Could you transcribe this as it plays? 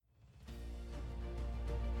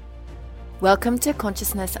Welcome to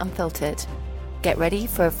Consciousness Unfiltered. Get ready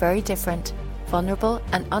for a very different, vulnerable,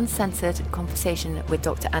 and uncensored conversation with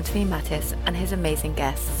Dr. Anthony Mattis and his amazing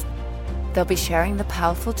guests. They'll be sharing the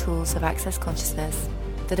powerful tools of Access Consciousness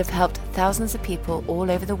that have helped thousands of people all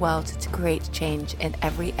over the world to create change in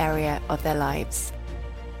every area of their lives.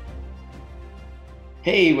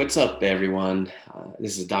 Hey, what's up, everyone?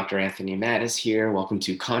 This is Dr. Anthony Mattis here. Welcome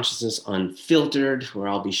to Consciousness Unfiltered, where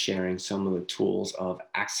I'll be sharing some of the tools of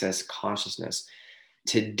Access Consciousness.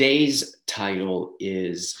 Today's title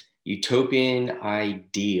is Utopian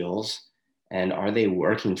Ideals, and Are They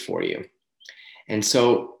Working for You? And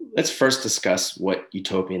so let's first discuss what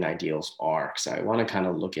utopian ideals are, because I want to kind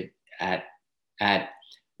of look at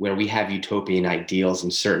where we have utopian ideals in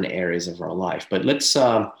certain areas of our life. But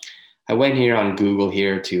I went here on Google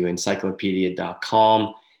here to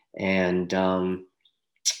encyclopedia.com and,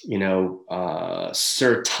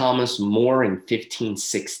 Sir Thomas More in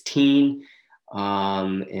 1516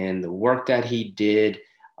 and the work that he did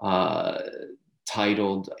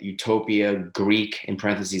titled Utopia, Greek, in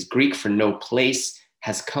parentheses, Greek for no place,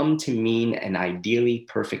 has come to mean an ideally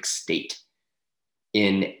perfect state.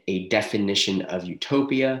 In A Definition of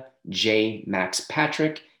Utopia, J. Max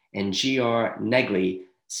Patrick and G.R. Negley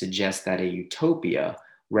suggests that a utopia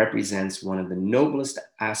represents one of the noblest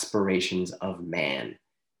aspirations of man,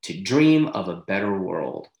 to dream of a better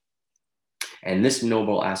world. And this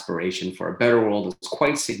noble aspiration for a better world is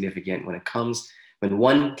quite significant when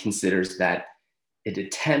one considers that it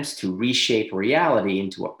attempts to reshape reality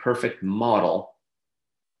into a perfect model.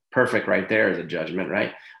 Perfect right there is a judgment,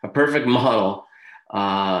 right? A perfect model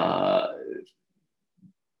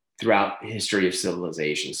throughout history of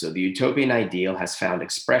civilization. So the utopian ideal has found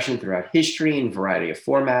expression throughout history in a variety of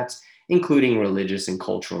formats, including religious and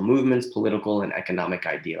cultural movements, political and economic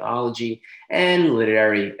ideology, and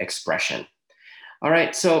literary expression. All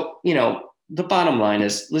right, so, the bottom line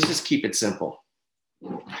is, let's just keep it simple.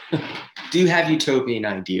 Do you have utopian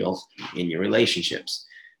ideals in your relationships?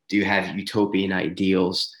 Do you have utopian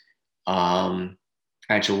ideals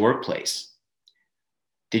at your workplace?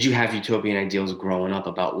 Did you have utopian ideals growing up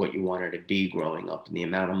about what you wanted to be growing up and the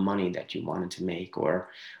amount of money that you wanted to make? Or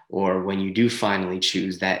when you do finally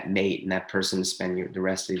choose that mate and that person to spend the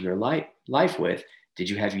rest of your life with, did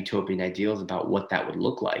you have utopian ideals about what that would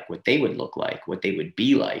look like, what they would look like, what they would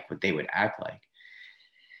be like, what they would act like?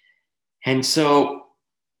 And so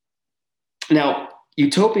now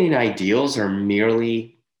utopian ideals are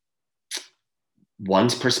merely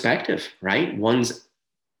one's perspective, right? One's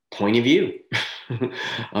point of view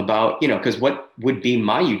about, because what would be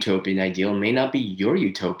my utopian ideal may not be your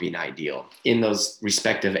utopian ideal in those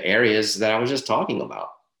respective areas that I was just talking about.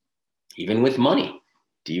 Even with money,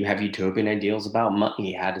 do you have utopian ideals about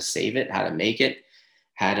money, how to save it, how to make it,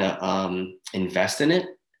 how to invest in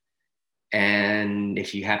it? And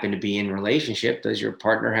if you happen to be in a relationship, does your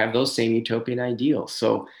partner have those same utopian ideals?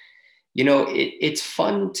 So it's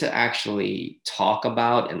fun to actually talk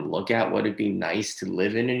about and look at what it'd be nice to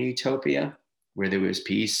live in an utopia where there was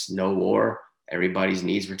peace, no war, everybody's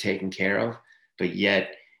needs were taken care of, but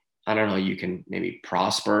yet, I don't know, you can maybe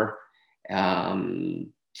prosper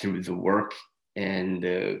through the work and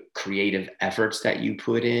the creative efforts that you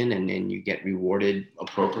put in, and then you get rewarded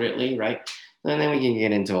appropriately, right? And then we can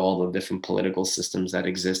get into all the different political systems that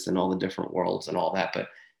exist in all the different worlds and all that, but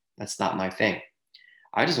that's not my thing.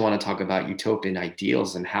 I just want to talk about utopian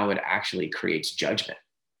ideals and how it actually creates judgment.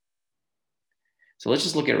 So let's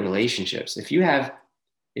just look at relationships. If you have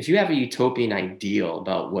a utopian ideal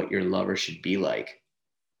about what your lover should be like,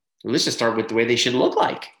 let's just start with the way they should look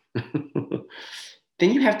like. Then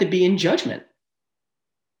you have to be in judgment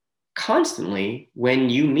constantly when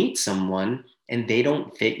you meet someone and they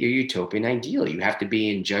don't fit your utopian ideal. You have to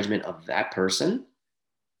be in judgment of that person,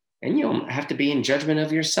 and you have to be in judgment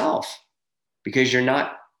of yourself, because you're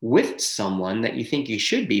not with someone that you think you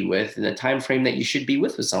should be with in the time frame that you should be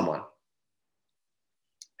with someone.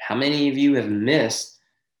 How many of you have missed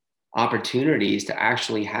opportunities to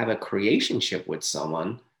actually have a creationship with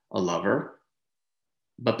someone, a lover,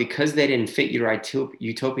 but because they didn't fit your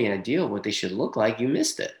utopian ideal, what they should look like, you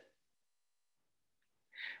missed it?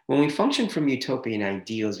 When we function from utopian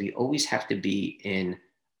ideals, we always have to be in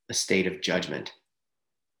a state of judgment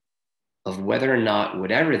of whether or not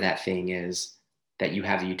whatever that thing is that you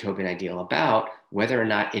have a utopian ideal about, whether or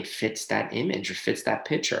not it fits that image or fits that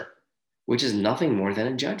picture, which is nothing more than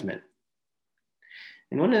a judgment.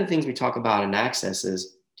 And one of the things we talk about in Access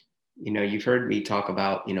is, you've heard me talk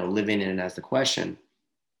about, living in it as the question.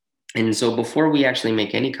 And so before we actually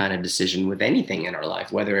make any kind of decision with anything in our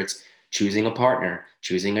life, whether it's choosing a partner,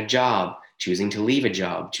 choosing a job, choosing to leave a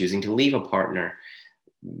job, choosing to leave a partner,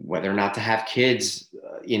 whether or not to have kids,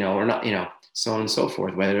 or not, so on and so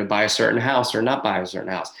forth, whether to buy a certain house or not buy a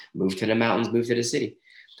certain house, move to the mountains, move to the city.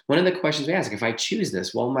 One of the questions we ask, if I choose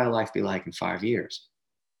this, what will my life be like in 5 years?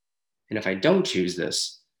 And if I don't choose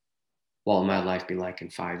this, what will my life be like in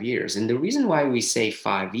 5 years? And the reason why we say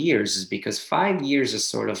 5 years is because 5 years is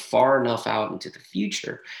sort of far enough out into the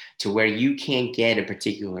future to where you can't get a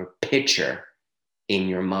particular picture in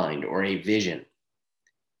your mind or a vision.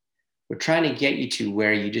 We're trying to get you to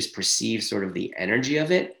where you just perceive sort of the energy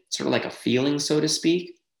of it, sort of like a feeling, so to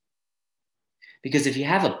speak. Because if you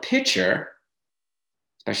have a picture,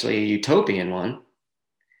 especially a utopian one,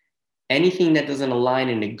 anything that doesn't align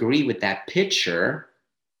and agree with that picture,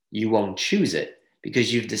 you won't choose it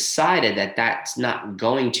because you've decided that that's not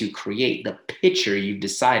going to create the picture you've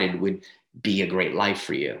decided would be a great life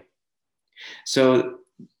for you.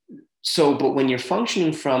 But when you're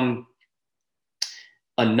functioning from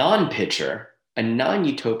a non-picture, a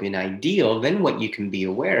non-utopian ideal, then what you can be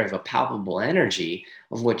aware of a palpable energy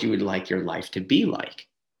of what you would like your life to be like,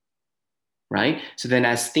 right? So then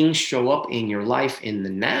as things show up in your life in the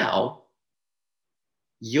now,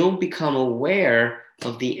 you'll become aware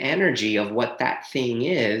of the energy of what that thing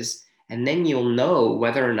is, and then you'll know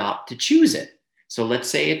whether or not to choose it. So let's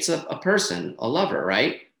say it's a person, a lover,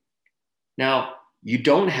 right? Now, you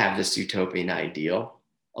don't have this utopian ideal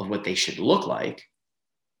of what they should look like,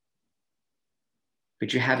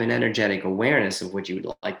 but you have an energetic awareness of what you would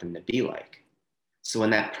like them to be like. So when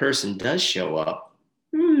that person does show up,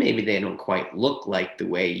 maybe they don't quite look like the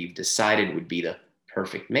way you've decided would be the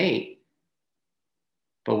perfect mate.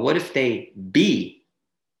 But what if they be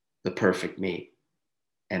the perfect mate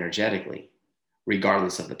energetically,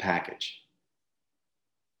 regardless of the package?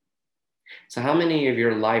 So how many of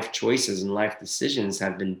your life choices and life decisions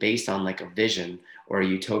have been based on like a vision or a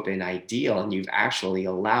utopian ideal, and you've actually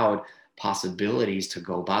allowed possibilities to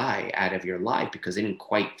go by out of your life because it didn't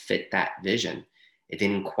quite fit that vision? It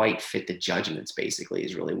didn't quite fit the judgments, basically,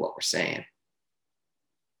 is really what we're saying.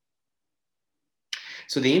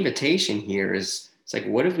 So the invitation here is, it's like,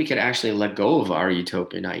 what if we could actually let go of our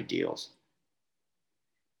utopian ideals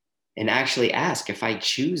and actually ask, if I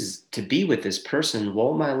choose to be with this person, what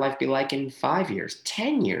will my life be like in 5 years,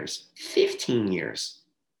 10 years, 15 years?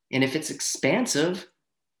 And if it's expansive,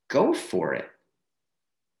 go for it.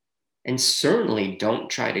 And certainly don't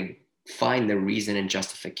try to find the reason and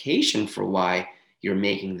justification for why you're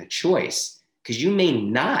making the choice, because you may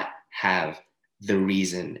not have the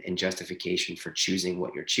reason and justification for choosing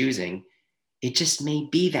what you're choosing. It just may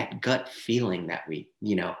be that gut feeling that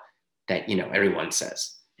everyone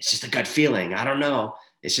says. It's just a gut feeling. I don't know.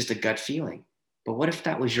 It's just a gut feeling. But what if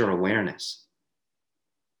that was your awareness?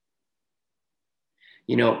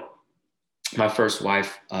 My first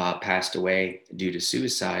wife passed away due to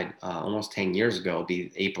suicide almost 10 years ago. It'll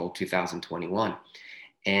be April 2021.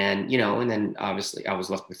 And then obviously I was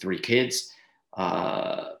left with 3 kids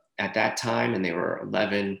at that time, and they were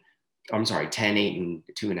 10, 8, and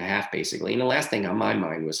 2.5, basically. And the last thing on my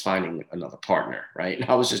mind was finding another partner, right? And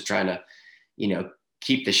I was just trying to,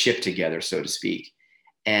 keep the ship together, so to speak.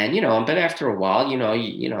 And, but after a while,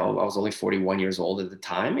 I was only 41 years old at the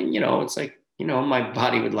time. And, it's like, my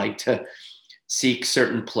body would like to seek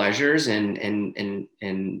certain pleasures and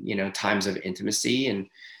times of intimacy and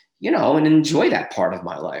enjoy that part of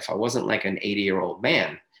my life. I wasn't like an 80-year-old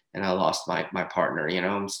man and I lost my partner.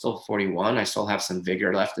 I'm still 41. I still have some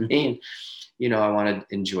vigor left in me. And, I want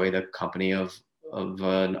to enjoy the company of a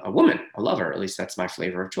woman, a lover. At least that's my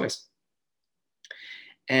flavor of choice.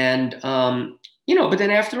 And, but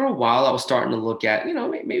then after a while, I was starting to look at,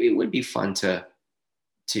 maybe it would be fun to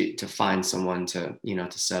find someone to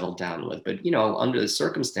settle down with. But, under the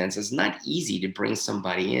circumstances, it's not easy to bring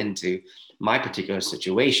somebody into my particular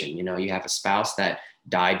situation. You have a spouse that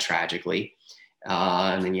died tragically,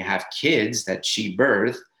 and then you have kids that she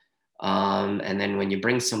birthed. And then when you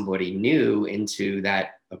bring somebody new into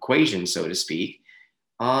that equation, so to speak,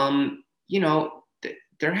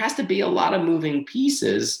 there has to be a lot of moving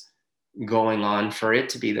pieces going on for it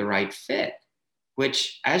to be the right fit.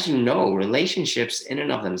 Which, as you know, relationships in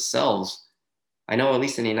and of themselves, I know at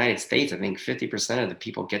least in the United States, I think 50% of the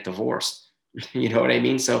people get divorced. You know what I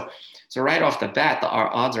mean? So right off the bat,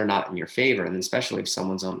 our odds are not in your favor. And especially if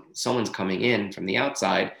someone's coming in from the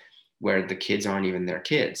outside where the kids aren't even their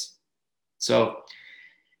kids. So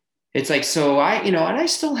it's like, and I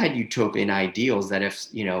still had utopian ideals that if,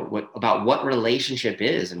 about what relationship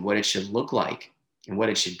is and what it should look like and what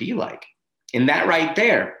it should be like. And that right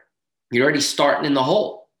there, you're already starting in the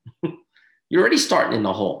hole. You're already starting in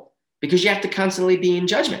the hole because you have to constantly be in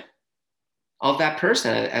judgment of that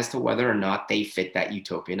person as to whether or not they fit that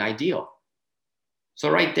utopian ideal. So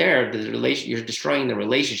right there, you're destroying the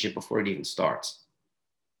relationship before it even starts.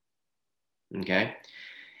 Okay.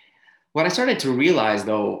 What I started to realize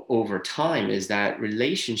though over time is that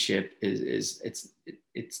relationship is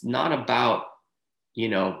it's not about, you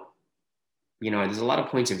know, there's a lot of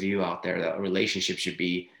points of view out there that a relationship should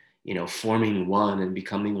be, forming one and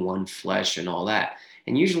becoming one flesh and all that.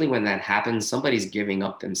 And usually when that happens, somebody's giving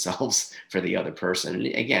up themselves for the other person. And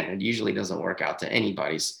again, it usually doesn't work out to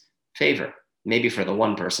anybody's favor. Maybe for the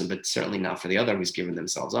one person, but certainly not for the other who's given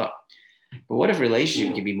themselves up. But what if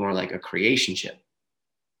relationship could be more like a creationship?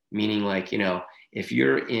 Meaning like, if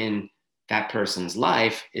you're in that person's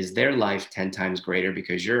life, is their life 10 times greater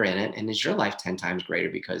because you're in it? And is your life 10 times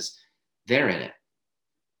greater because they're in it?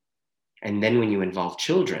 And then when you involve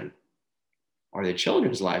children, are the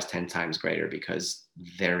children's lives 10 times greater because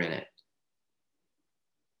they're in it?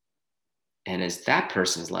 And is that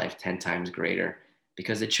person's life 10 times greater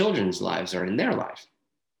because the children's lives are in their life,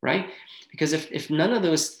 right? Because if none of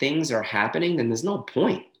those things are happening, then there's no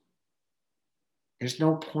point. There's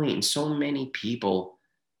no point. And so many people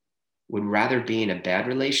would rather be in a bad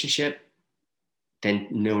relationship than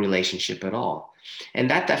no relationship at all. And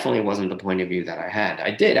that definitely wasn't the point of view that I had.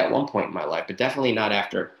 I did at one point in my life, but definitely not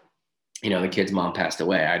after, the kid's mom passed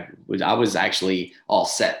away. I was actually all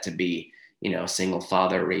set to be, a single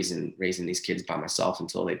father raising these kids by myself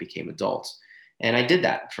until they became adults. And I did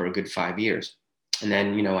that for a good 5 years. And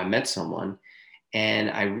then, I met someone and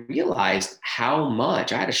I realized how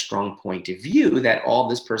much I had a strong point of view that all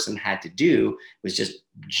this person had to do was just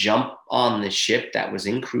jump on the ship that was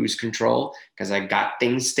in cruise control because I got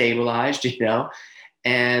things stabilized,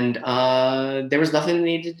 and there was nothing they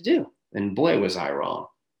needed to do. And boy, was I wrong.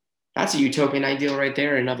 That's a utopian ideal right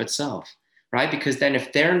there in and of itself, right? Because then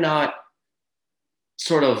if they're not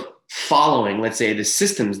sort of following, let's say, the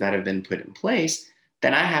systems that have been put in place,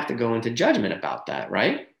 then I have to go into judgment about that,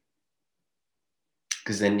 right?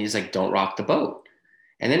 Because then he's like, don't rock the boat.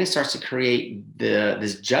 And then it starts to create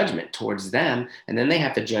this judgment towards them. And then they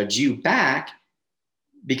have to judge you back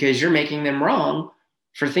because you're making them wrong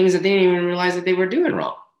for things that they didn't even realize that they were doing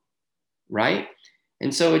wrong, right?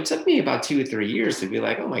 And so it took me about 2 or 3 years to be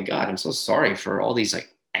like, oh my God, I'm so sorry for all these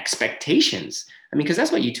like expectations. I mean, because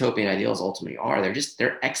that's what utopian ideals ultimately are.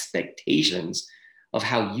 They're expectations of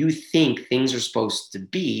how you think things are supposed to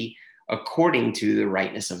be according to the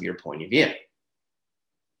rightness of your point of view.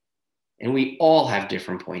 And we all have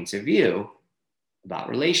different points of view about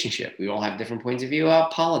relationship. We all have different points of view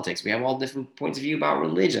about politics. We have all different points of view about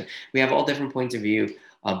religion. We have all different points of view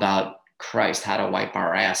about Christ, how to wipe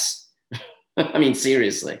our ass. I mean,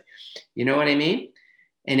 seriously, you know what I mean?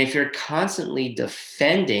 And if you're constantly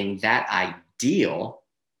defending that ideal,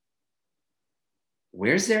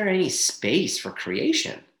 where's there any space for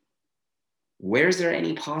creation? Where's there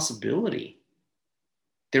any possibility?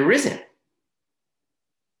 There isn't.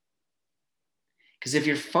 Because if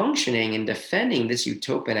you're functioning and defending this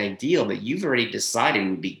utopian ideal that you've already decided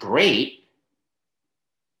would be great,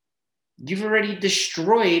 you've already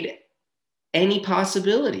destroyed any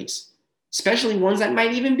possibilities, especially ones that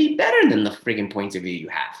might even be better than the friggin' points of view you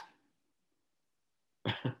have.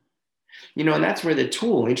 And that's where the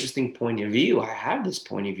tool, interesting point of view, I have this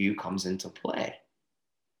point of view, comes into play.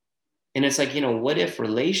 And it's like, what if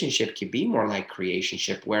relationship could be more like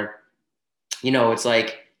creationship where, it's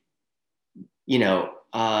like,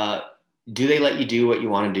 do they let you do what you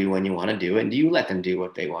want to do when you want to do it? And do you let them do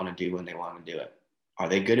what they want to do when they want to do it? Are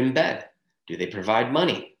they good in bed? Do they provide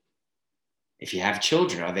money? If you have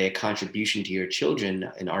children, are they a contribution to your children?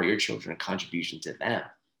 And are your children a contribution to them?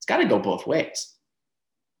 It's got to go both ways.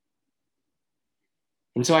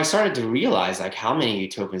 And so I started to realize like how many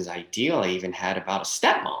utopians ideal I even had about a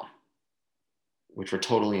stepmom, which were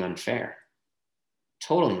totally unfair.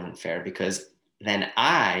 Totally unfair, because then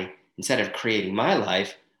instead of creating my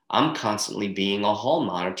life, I'm constantly being a hall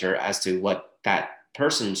monitor as to what that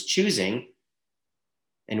person's choosing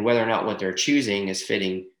and whether or not what they're choosing is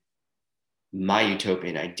fitting my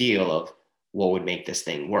utopian ideal of what would make this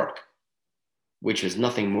thing work, which was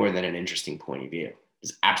nothing more than an interesting point of view.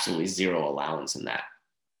 There's absolutely zero allowance in that.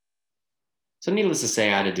 So needless to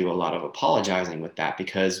say, I had to do a lot of apologizing with that,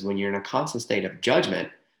 because when you're in a constant state of judgment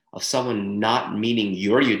of someone not meeting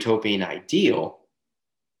your utopian ideal,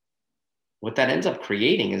 what that ends up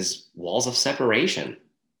creating is walls of separation.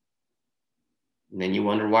 And then you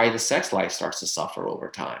wonder why the sex life starts to suffer over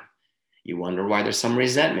time. You wonder why there's some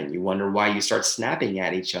resentment. You wonder why you start snapping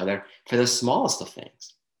at each other for the smallest of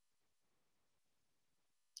things.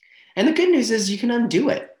 And the good news is you can undo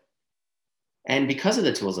it. And because of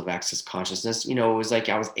the tools of access consciousness, it was like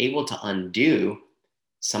I was able to undo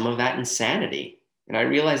some of that insanity And I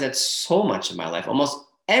realized that so much of my life, almost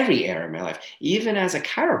every area of my life, even as a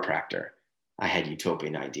chiropractor, I had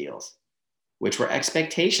utopian ideals, which were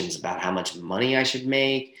expectations about how much money I should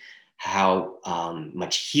make, how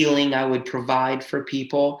much healing I would provide for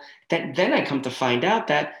people. That then I come to find out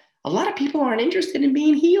that a lot of people aren't interested in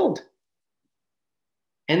being healed.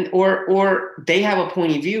 And or they have a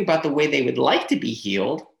point of view about the way they would like to be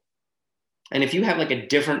healed. And if you have like a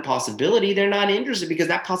different possibility, they're not interested because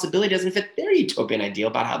that possibility doesn't fit their utopian ideal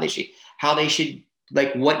about how they should,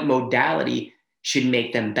 like what modality should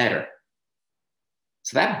make them better.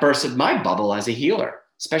 So that bursted my bubble as a healer,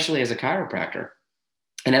 especially as a chiropractor.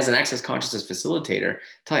 And as an access consciousness facilitator, I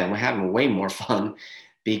tell you, I'm having way more fun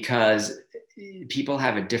because people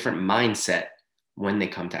have a different mindset when they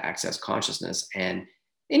come to access consciousness. And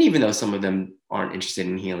even though some of them aren't interested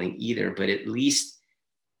in healing either, but at least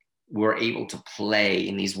we're able to play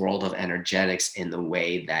in these world of energetics in the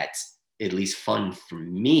way that's at least fun for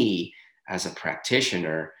me as a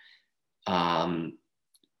practitioner. And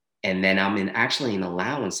then I'm actually an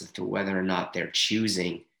allowance as to whether or not they're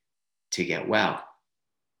choosing to get well.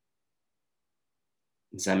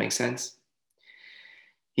 Does that make sense?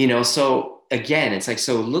 So again, it's like,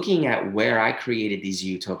 so looking at where I created these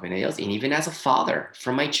utopian ideals, and even as a father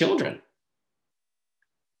from my children.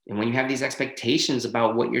 And when you have these expectations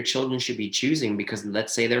about what your children should be choosing, because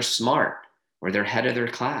let's say they're smart or they're head of their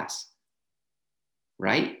class,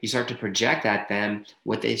 right? You start to project at them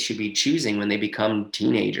what they should be choosing when they become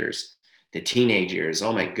teenagers. The teenagers,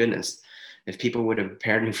 oh my goodness. If people would have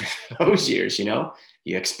prepared me for those years,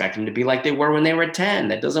 you expect them to be like they were when they were 10.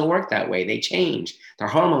 That doesn't work that way. They change. Their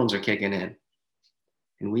hormones are kicking in.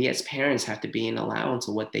 And we as parents have to be an allowance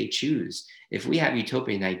of what they choose. If we have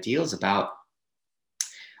utopian ideals about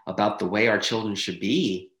the way our children should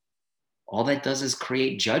be, all that does is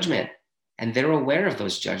create judgment. And they're aware of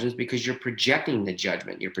those judgments because you're projecting the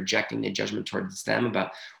judgment. You're projecting the judgment towards them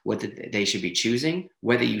about what they should be choosing.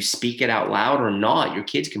 Whether you speak it out loud or not, your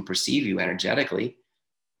kids can perceive you energetically.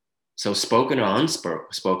 So spoken or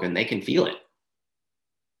unspoken, they can feel it.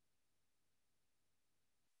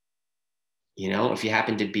 If you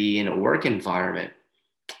happen to be in a work environment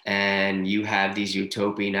and you have these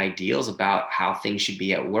utopian ideals about how things should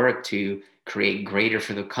be at work to create greater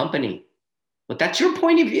for the company, but that's your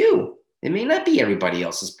point of view. It may not be everybody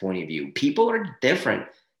else's point of view. People are different.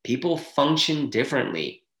 People function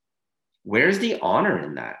differently. Where's the honor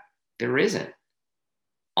in that? There isn't.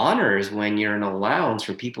 Honor is when you're an allowance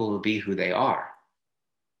for people to be who they are.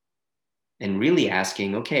 And really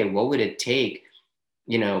asking, okay, what would it take,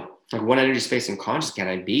 like what energy, space, and consciousness can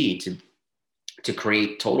I be to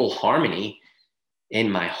create total harmony in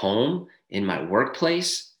my home, in my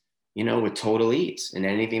workplace, with total ease. And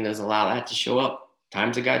anything that doesn't allow that to show up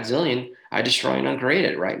times a godzillion, I destroy and uncreate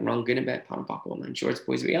it, right? Wrong, good and bad, POD and POC, all nine shorts,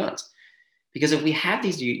 boys, beyonds. Because if we have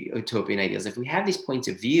these utopian ideas, if we have these points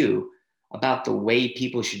of view about the way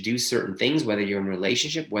people should do certain things, whether you're in a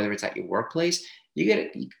relationship, whether it's at your workplace, you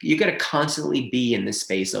gotta constantly be in this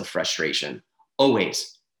space of frustration,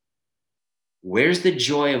 always. Where's the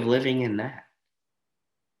joy of living in that?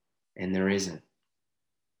 And there isn't.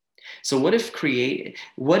 So what if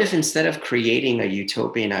instead of creating a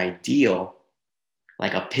utopian ideal,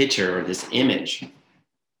 like a picture or this image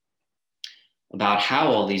about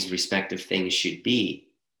how all these respective things should be,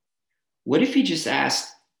 what if you just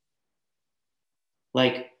asked,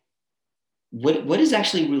 like, what is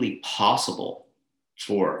actually really possible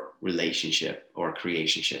for relationship or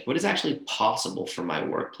creationship? What is actually possible for my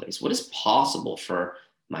workplace? What is possible for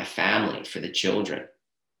my family, for the children?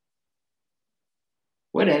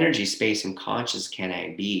 What energy, space, and conscious can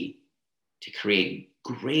I be to create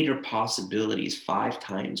greater possibilities, 5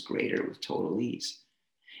 times greater with total ease?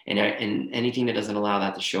 And anything that doesn't allow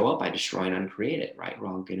that to show up, I destroy and uncreate it, right,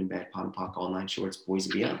 wrong, good and bad, POD and POC, all 9 shorts, boys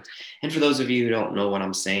and beyond. And for those of you who don't know what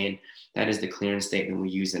I'm saying, that is the clearance statement we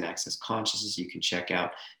use in Access Consciousness. You can check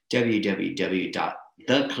out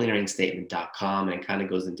www.theclearingstatement.com, and it kind of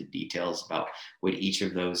goes into details about what each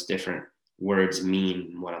of those different words mean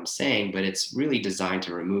and what I'm saying, but it's really designed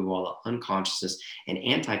to remove all the unconsciousness and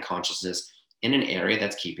anti-consciousness in an area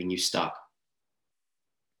that's keeping you stuck.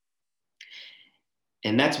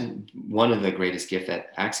 And that's one of the greatest gifts that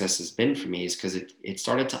Access has been for me, is because it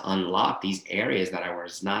started to unlock these areas that I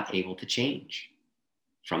was not able to change,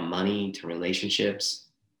 from money to relationships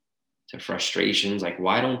to frustrations. Like,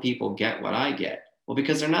 why don't people get what I get? Well,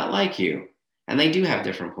 because they're not like you, and they do have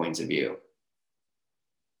different points of view.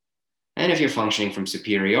 And if you're functioning from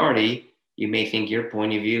superiority, you may think your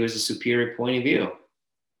point of view is a superior point of view.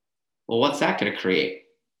 Well, what's that going to create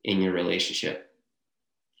in your relationship,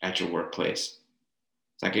 at your workplace? Is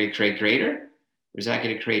that going to create greater? Or is that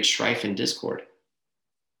going to create strife and discord?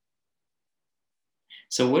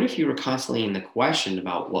 So what if you were constantly in the question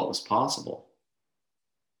about what was possible?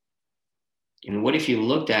 And what if you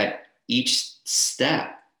looked at each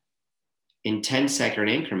step in 10-second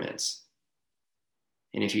increments?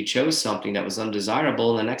 And if you chose something that was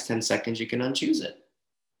undesirable, in the next 10 seconds, you can unchoose it.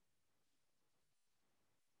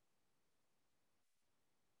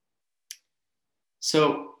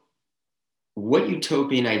 So what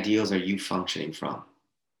utopian ideals are you functioning from?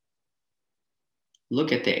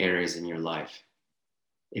 Look at the areas in your life.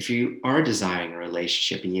 If you are desiring a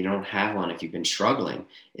relationship and you don't have one, if you've been struggling,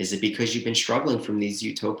 is it because you've been struggling from these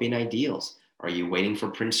utopian ideals? Are you waiting for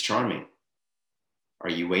Prince Charming? Are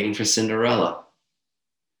you waiting for Cinderella?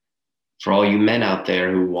 For all you men out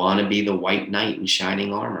there who want to be the white knight in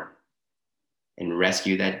shining armor and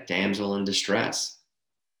rescue that damsel in distress,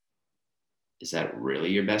 is that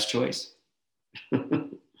really your best choice?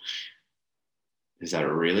 Is that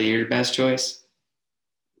really your best choice?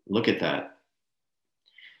 Look at that.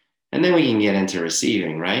 And then we can get into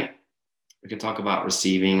receiving, right? We can talk about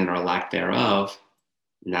receiving and our lack thereof.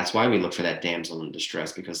 And that's why we look for that damsel in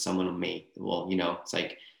distress, because someone may, well, it's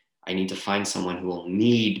like, I need to find someone who will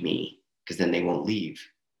need me, because then they won't leave.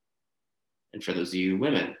 And for those of you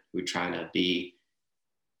women who are trying to be,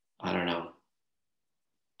 I don't know,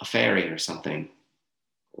 a fairy or something,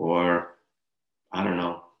 or I don't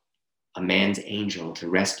know, a man's angel to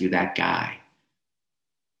rescue that guy,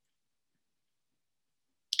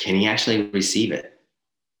 can he actually receive it?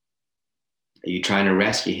 Are you trying to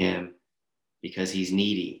rescue him because he's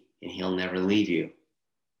needy and he'll never leave you?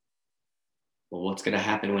 Well, what's going to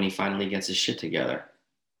happen when he finally gets his shit together?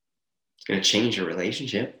 It's going to change your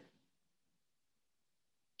relationship.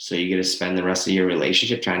 So you're going to spend the rest of your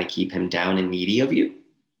relationship trying to keep him down and needy of you?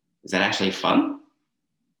 Is that actually fun?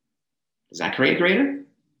 Does that create greater?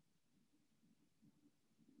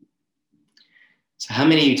 So how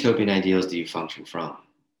many utopian ideals do you function from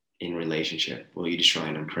in relationship? Will you destroy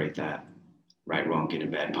and uncreate that? Right, wrong, good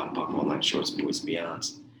and bad, pot, all night shorts, boys and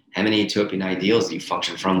beyonds. How many utopian ideals do you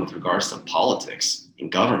function from with regards to politics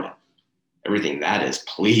and government? Everything that is,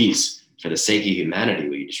 please, for the sake of humanity,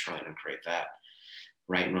 will you destroy and uncreate that?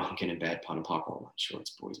 Right, wrong, good and bad, pot, all night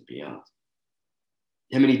shorts, boys and beyonds.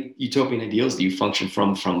 How many utopian ideals do you function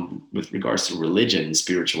from with regards to religion and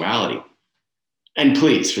spirituality? And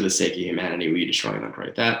please, for the sake of humanity, will you destroy and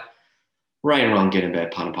uncreate that? Right and wrong, good and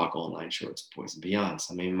bad, Ponapoc, all nine shorts, boys and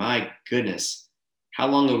beyonds. I mean, my goodness, how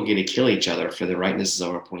long are we going to kill each other for the rightness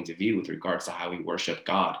of our point of view with regards to how we worship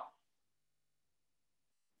God?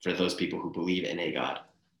 For those people who believe in a God.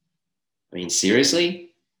 I mean, seriously?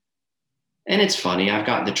 And it's funny, I've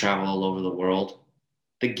gotten to travel all over the world.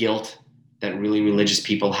 The guilt that really religious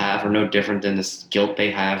people have are no different than this guilt they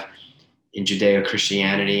have in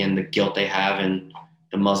Judeo-Christianity and the guilt they have in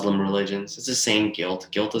the Muslim religions. It's the same guilt.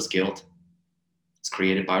 Guilt is guilt. It's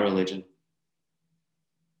created by religion.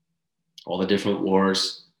 All the different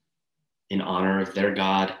wars in honor of their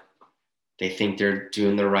God. They think they're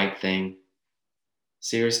doing the right thing.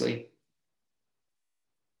 Seriously?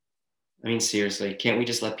 I mean, seriously, can't we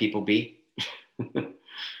just let people be?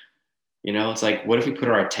 It's like, what if we put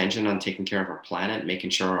our attention on taking care of our planet,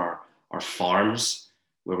 making sure our farms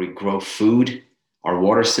where we grow food, our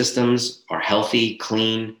water systems are healthy,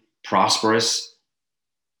 clean, prosperous.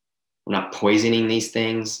 We're not poisoning these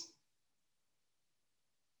things.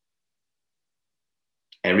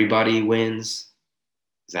 Everybody wins.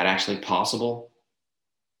 Is that actually possible?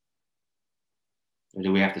 Or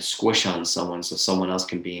do we have to squish on someone so someone else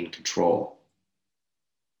can be in control?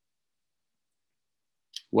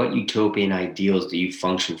 What utopian ideals do you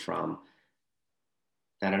function from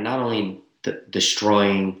that are not only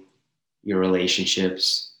destroying your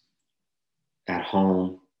relationships at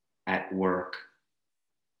home, at work?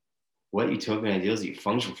 What utopian ideals do you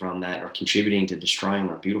function from that are contributing to destroying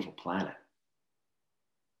our beautiful planet?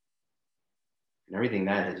 And everything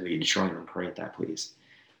that is, will you destroy and create that, please?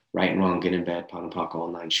 Right and wrong, good and bad, pot and pock, all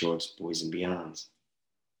nine shorts, boys and beyonds.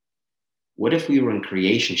 What if we were in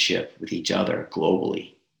creationship with each other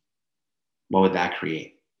globally? What would that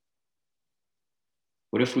create?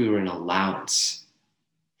 What if we were in allowance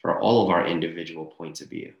for all of our individual points of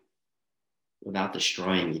view without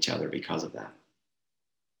destroying each other because of that?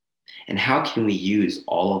 And how can we use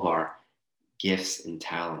all of our gifts and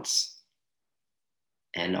talents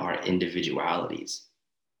and our individualities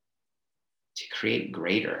to create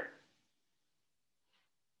greater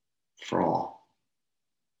for all?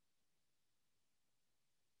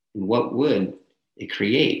 And what would it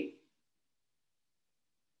create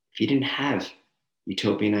if you didn't have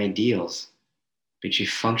utopian ideals, but you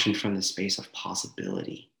functioned from the space of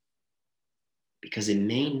possibility? because it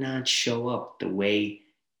may not show up the way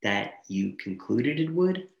that you concluded it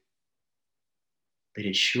would, but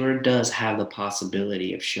it sure does have the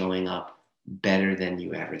possibility of showing up better than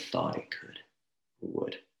you ever thought it could or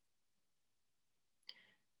would.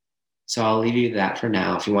 So I'll leave you to that for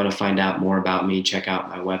now. If you want to find out more about me, check out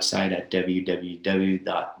my website at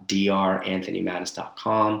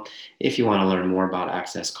www.dranthonymattis.com. If you want to learn more about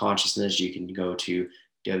Access Consciousness, you can go to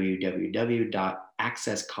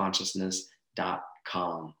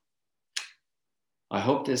www.accessconsciousness.com. I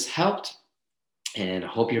hope this helped, and I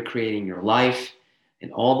hope you're creating your life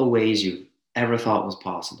in all the ways you ever thought was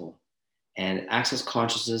possible. And Access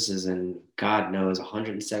Consciousness is in, God knows,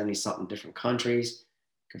 170 something different countries.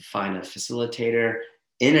 You can find a facilitator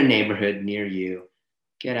in a neighborhood near you.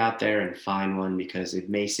 Get out there and find one, because it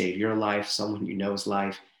may save your life, someone you know's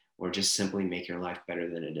life, or just simply make your life better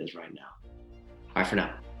than it is right now. Bye for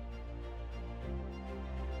now.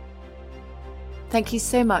 Thank you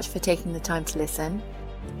so much for taking the time to listen.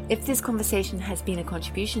 If this conversation has been a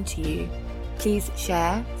contribution to you, please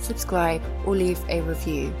share, subscribe, or leave a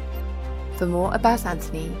review. For more about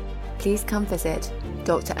Anthony, please come visit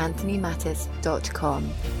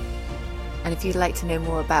DrAnthonyMattis.com. And if you'd like to know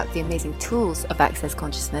more about the amazing tools of Access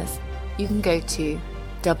Consciousness, you can go to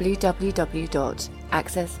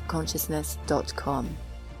www.accessconsciousness.com.